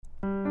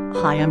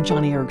Hi, I'm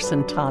Joni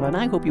Eareckson Tada, and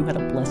I hope you had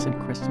a blessed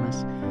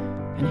Christmas.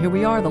 And here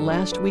we are, the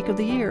last week of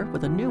the year,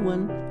 with a new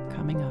one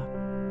coming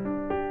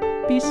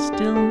up. Be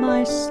still,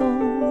 my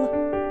soul,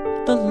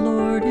 the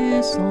Lord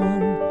is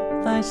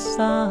on thy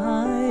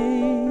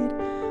side.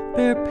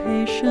 Bear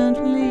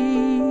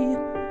patiently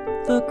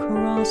the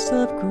cross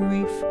of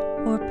grief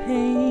or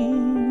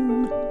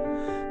pain.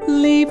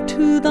 Leave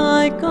to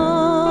thy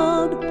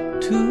God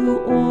to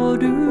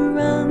order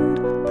and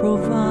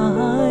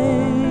provide.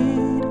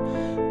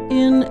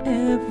 In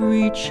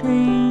every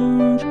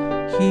change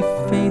he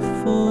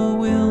faithful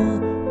will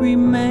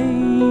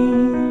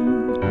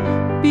remain.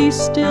 Be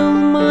still,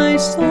 my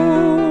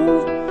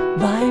soul,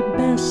 thy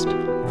best,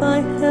 thy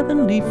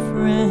heavenly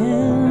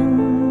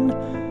friend,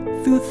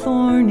 through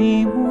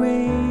thorny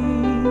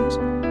ways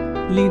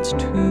leads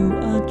to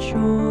a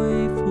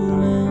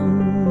joyful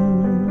end.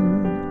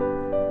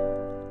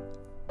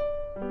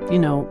 You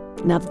know,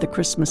 now that the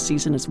Christmas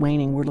season is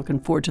waning, we're looking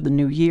forward to the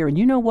new year. And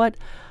you know what?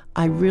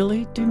 I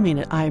really do mean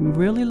it. I'm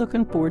really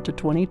looking forward to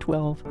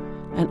 2012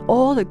 and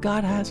all that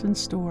God has in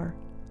store.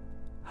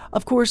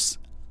 Of course,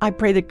 I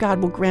pray that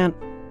God will grant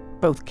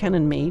both Ken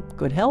and me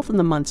good health in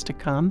the months to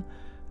come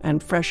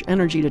and fresh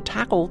energy to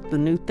tackle the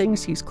new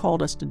things he's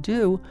called us to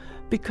do,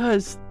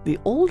 because the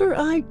older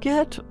I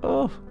get,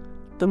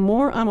 the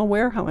more I'm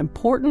aware how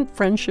important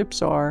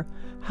friendships are,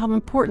 how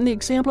important the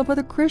example of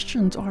other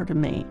Christians are to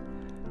me.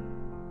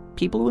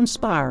 People who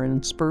inspire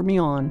and spur me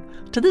on.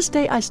 To this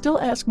day, I still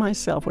ask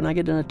myself when I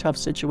get in a tough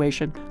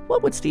situation,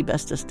 what would Steve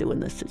Estes do in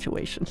this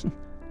situation?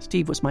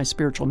 Steve was my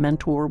spiritual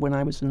mentor when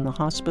I was in the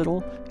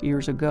hospital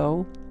years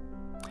ago.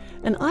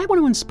 And I want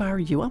to inspire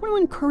you. I want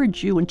to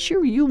encourage you and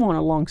cheer you on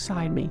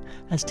alongside me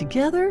as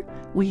together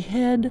we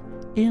head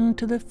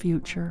into the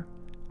future.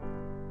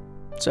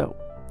 So,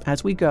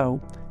 as we go,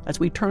 as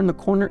we turn the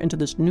corner into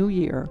this new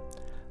year,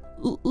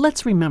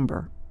 let's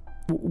remember,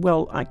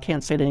 well, I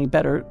can't say it any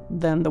better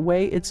than the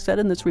way it's said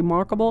in this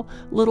remarkable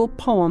little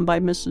poem by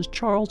Mrs.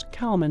 Charles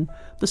Calman,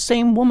 the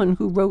same woman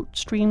who wrote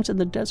Streams in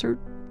the Desert.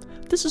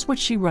 This is what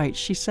she writes.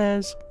 She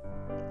says,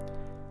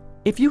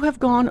 "If you have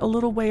gone a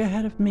little way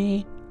ahead of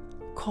me,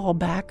 call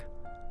back.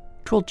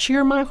 'Twill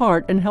cheer my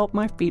heart and help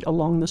my feet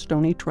along the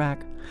stony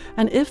track.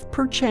 And if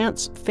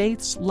perchance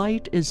faith's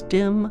light is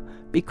dim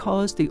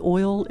because the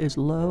oil is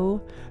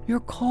low, your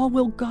call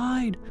will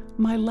guide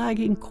my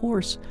lagging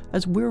course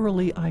as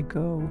wearily I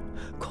go.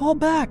 Call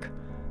back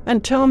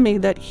and tell me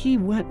that he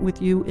went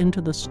with you into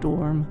the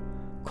storm.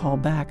 Call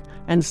back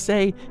and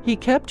say he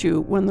kept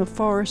you when the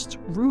forest's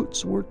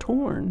roots were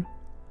torn.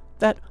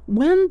 That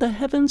when the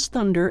heavens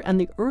thunder and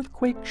the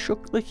earthquake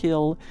shook the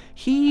hill,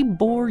 he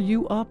bore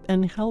you up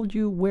and held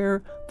you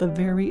where the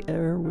very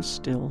air was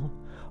still.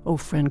 Oh,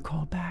 friend,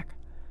 call back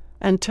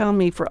and tell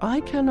me, for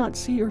I cannot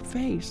see your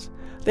face.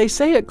 They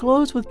say it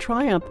glows with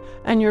triumph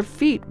and your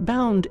feet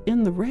bound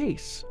in the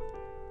race.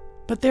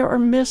 But there are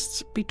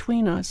mists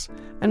between us,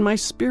 and my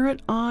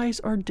spirit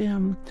eyes are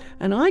dim,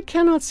 and I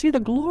cannot see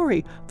the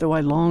glory, though I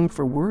long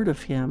for word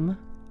of him.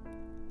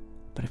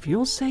 But if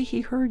you'll say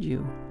he heard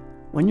you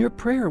when your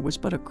prayer was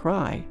but a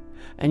cry,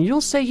 and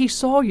you'll say he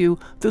saw you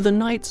through the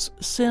night's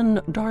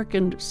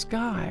sin-darkened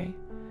sky,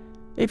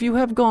 if you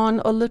have gone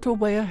a little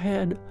way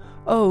ahead,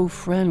 oh,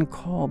 friend,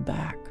 call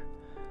back.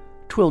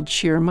 'Twill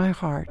cheer my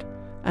heart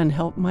and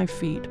help my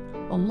feet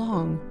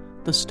along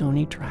the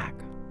stony track."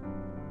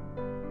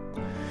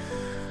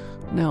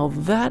 Now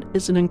that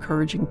is an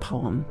encouraging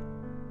poem.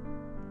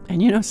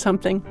 And you know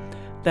something?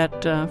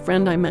 That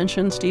friend I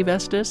mentioned, Steve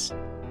Estes,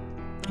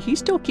 he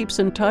still keeps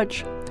in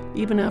touch.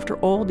 Even after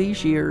all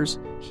these years,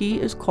 he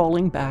is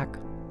calling back.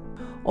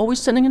 Always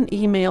sending an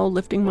email,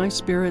 lifting my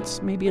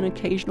spirits, maybe an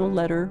occasional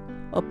letter,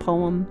 a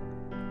poem,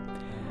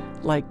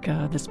 like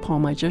this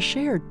poem I just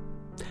shared.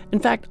 In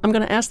fact, I'm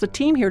going to ask the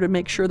team here to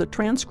make sure the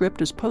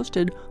transcript is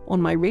posted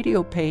on my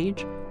radio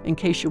page. In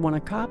case you want a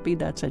copy,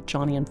 that's at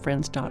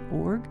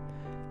johnnyandfriends.org.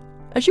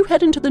 As you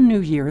head into the new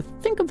year,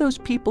 think of those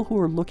people who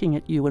are looking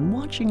at you and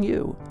watching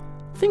you.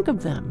 Think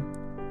of them,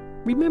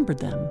 remember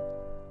them,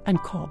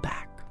 and call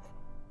back.